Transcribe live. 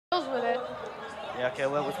Yeah, okay,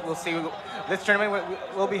 we'll see. This tournament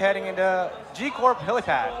we'll be heading into G Corp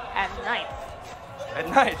helipad. At night. At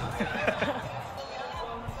night.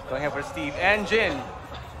 Going ahead for Steve and Jin.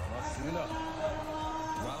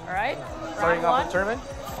 All right. Starting off the tournament.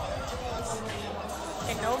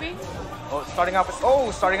 And Nobi. Oh, starting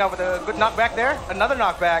off with a good knockback there. Another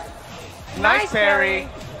knockback. Nice parry.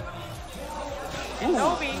 And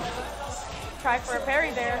Nobi tried for a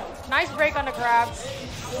parry there. Nice break on the grab.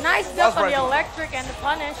 Nice duck on the electric and the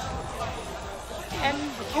punish. And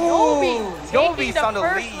Nobi taking the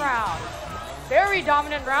first round. Very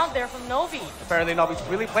dominant round there from Nobi. Apparently Nobi's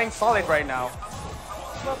really playing solid right now.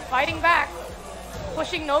 But fighting back.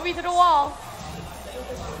 Pushing Nobi to the wall.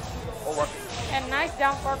 And nice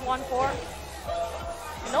down forward 1-4.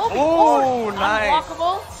 Nobi, nice.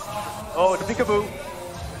 Unblockable. Oh, the peekaboo.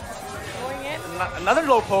 Going in. Another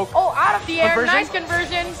low poke. Oh, out of the air. Nice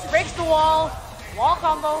conversion. Breaks the wall. Wall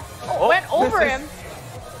combo. Oh, went over him.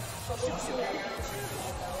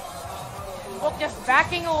 Book just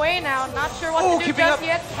backing away now. Not sure what to do just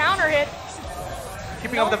yet. Counter hit.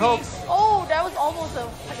 Keeping up the pokes. Oh, that was almost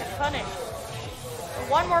like a punish.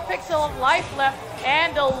 One more pixel of life left,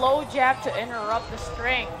 and a low jab to interrupt the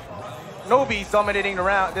string. Nobi's dominating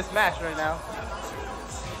this match right now.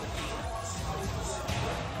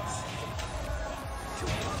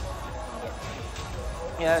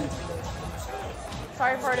 And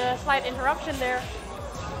sorry for the slight interruption there.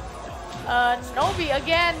 Nobi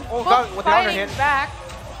again, fighting back.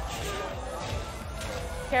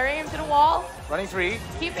 Carrying him to the wall. Running 3.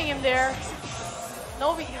 Keeping him there.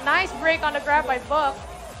 Nobi, nice break on the grab by Book.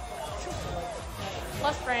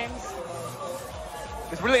 Plus frames.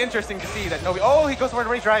 It's really interesting to see that Nobi. Oh, he goes for the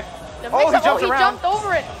rage drive. He jumped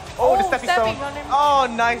over it. Oh, the stepping stone. On him. Oh,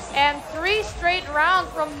 nice. And 3 straight rounds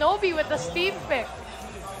from Nobi with the Steve pick.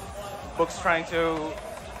 Book's trying to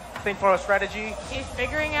think for a strategy. He's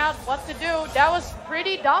figuring out what to do. That was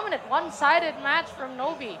pretty dominant, one-sided match from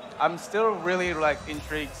Nobi. I'm still really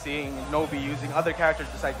intrigued seeing Nobi using other characters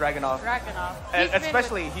besides Dragunov. And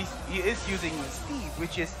especially he is using Steve,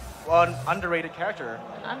 which is an underrated character.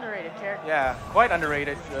 An underrated character. Yeah, quite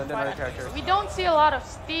underrated another character. We don't see a lot of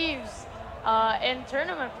Steves in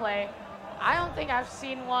tournament play. I don't think I've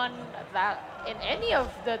seen one that in any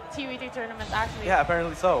of the TWT tournaments actually. Yeah,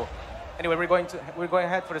 apparently so. Anyway, we're going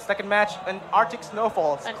ahead for the second match, an Arctic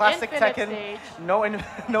Snowfall, classic Tekken, stage.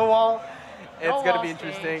 no wall. It's gonna be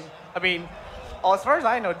interesting. I mean, as far as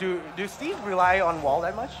I know, do Steve rely on wall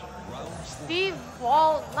that much? Steve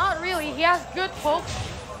wall, not really. He has good pokes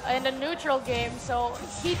in the neutral game, so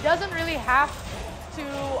he doesn't really have to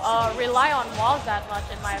rely on walls that much,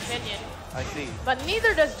 in my opinion. I see. But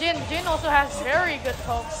neither does Jin. Jin also has very good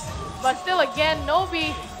pokes, but still, again,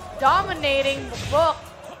 Nobi dominating the Book.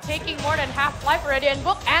 Taking more than half life already, and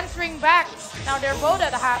Book answering back. Now they're both at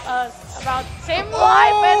about same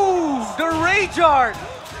life. Oh, the Rage Art!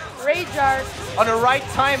 Rage Art. On the right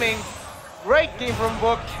timing. Great game from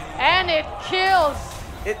Book. And it kills.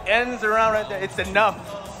 It ends around right there. It's enough.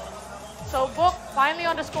 So Book finally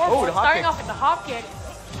on the scoreboard, starting off with the hop kick.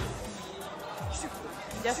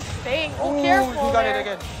 Just staying careful. He got it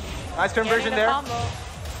again. Nice conversion there. Combo.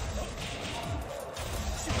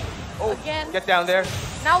 Oh, again. Get down there.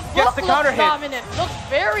 Now Book looks dominant. Looks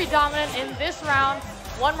very dominant in this round.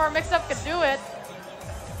 One more mix-up could do it.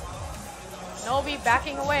 Nobi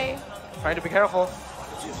backing away. Trying to be careful.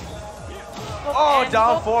 Book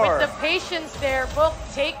down 4. With the patience there, Book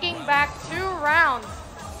taking back 2 rounds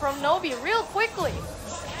from Nobi real quickly.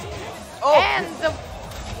 And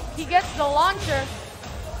he gets the launcher.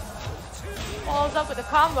 Follows up with a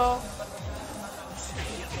combo.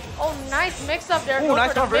 Oh, nice mix-up there. Go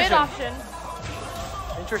nice for the mid option.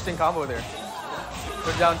 Interesting combo there.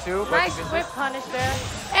 Put down 2. Nice whip punish there.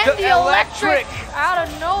 And the electric out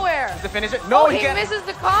of nowhere. Does it finish it? No, he misses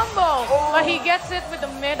the combo. But he gets it with the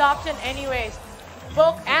mid option anyways.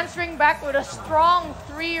 Book answering back with a strong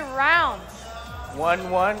 3 rounds.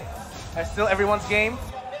 1-1. That's still everyone's game.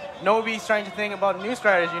 Nobi's trying to think about a new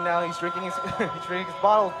strategy now. He's drinking his,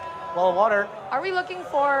 bottle of water. Are we looking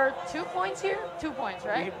for 2 points here? 2 points,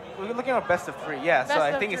 right? We're looking at best of 3, yeah. So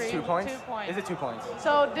I think it's 2 points. 2 points. Is it 2 points?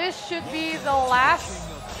 So this should be the last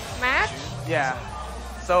match? Yeah.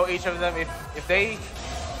 So each of them, if they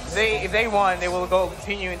won, they will go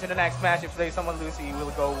continue into the next match. If someone loses, he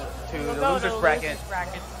will go to the losers bracket.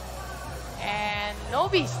 And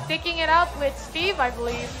Nobi sticking it out with Steve, I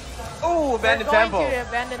believe. Oh, abandoned temple. Going to the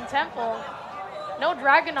abandoned temple. No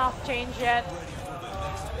Dragunov change yet.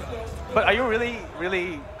 But are you really,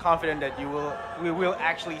 really confident that we will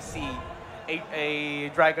actually see a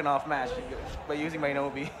Dragunov match by using my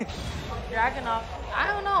Nobi. Dragunov, I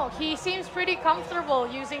don't know. He seems pretty comfortable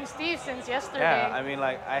using Steve since yesterday. Yeah, I mean,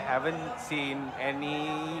 like, I haven't seen any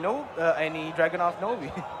Dragunov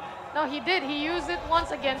Nobi. No, he did. He used it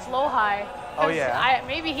once against Low-High. Oh, yeah.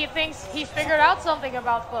 Maybe he thinks he's figured out something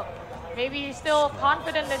about Book. Maybe he's still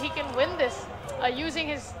confident that he can win this using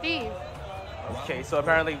his Steve. Okay, so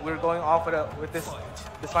apparently we're going off with this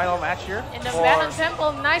final match here. In the Venom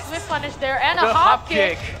Temple, nice whip punish there, and a hop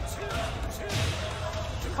kick.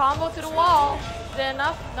 Combo to the wall. Is it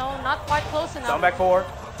enough? No, not quite close enough. Down back 4.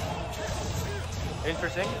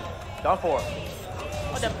 Interesting. Down 4.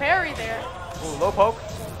 Oh, the parry there. Ooh, low poke.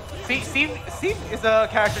 Steve is a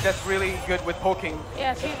character that's really good with poking.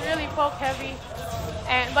 Yes, he's really poke heavy.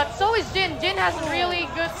 But so is Jin. Jin has really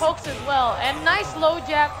good pokes as well. And nice low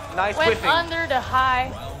jab. Nice went whiffing. Under the high.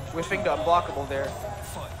 Whiffing the unblockable there.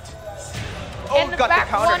 Oh, and the got back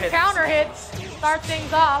the counter one hit. Counter hit. Start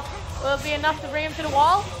things off. Will it be enough to bring him to the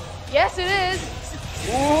wall? Yes, it is.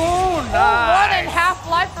 Ooh, nice. 1 and half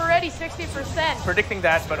life already, 60%. Predicting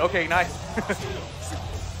that, but okay, nice.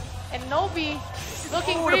 And Nobi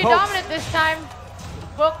looking pretty dominant this time.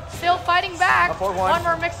 Book still fighting back. One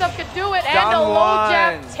more mix-up could do it, and a low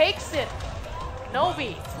jab takes it.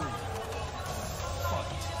 Nobi.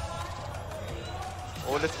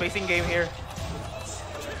 Oh, the spacing game here.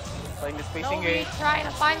 Playing the spacing game. Nobi trying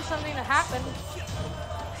to find something to happen.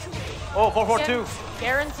 Oh, 4-4-2.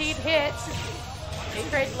 Guaranteed hit. They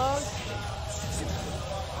trade lows.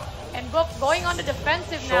 And Book going on the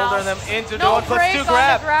defensive now. Shoulder them into the no 1+2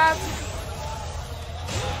 grab.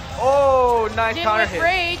 Oh, nice Jin counter with hit.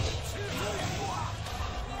 Rage.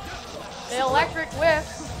 The electric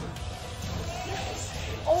whiffs.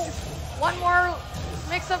 Oh, one more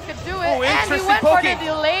mix-up could do it. Oh, and he went for the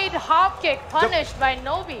delayed hop kick, punished by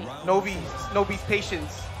Nobi. Nobi's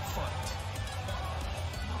patience.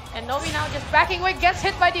 And Nobi now just backing away, gets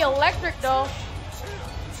hit by the electric though.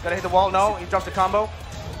 Gotta hit the wall, no, he drops the combo.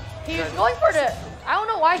 He's going for the, I don't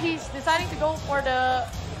know why he's deciding to go for the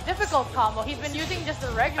difficult combo. He's been using just the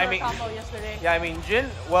regular combo yesterday. Yeah, I mean, Jin,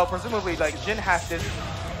 well, presumably, like, Jin has this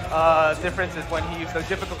differences when he used the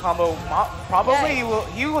difficult combo. Probably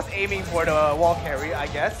he was aiming for the wall carry, I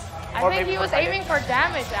guess. I think he was aiming for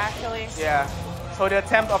damage, actually. Yeah. So the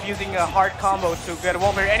attempt of using a hard combo to get a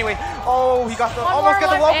wall carry. Anyway, oh, he got the almost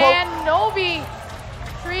got the wall poke. And Nobi,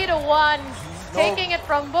 3-1, taking it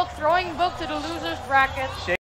from Book, throwing Book to the losers bracket.